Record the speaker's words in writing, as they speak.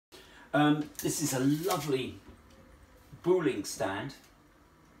This is a lovely Boulle inkstand.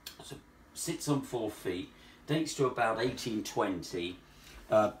 So sits on 4 feet, dates to about 1820.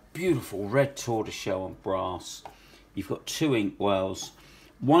 Beautiful red tortoiseshell and brass. You've got 2 inkwells.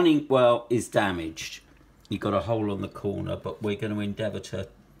 One inkwell is damaged. You've got a hole on the corner, but we're going to endeavour to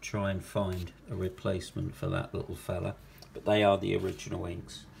try and find a replacement for that little fella. But they are the original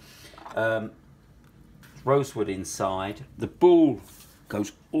inks. Rosewood inside. The Boulle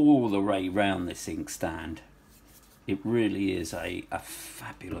goes all the way round this inkstand. It really is a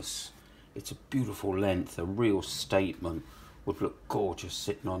fabulous, it's a beautiful length, a real statement. Would look gorgeous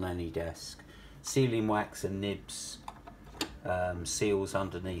sitting on any desk. Sealing wax and nibs, seals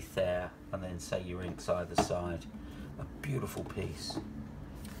underneath there, and then say your inks either side. A beautiful piece.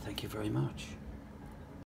 Thank you very much.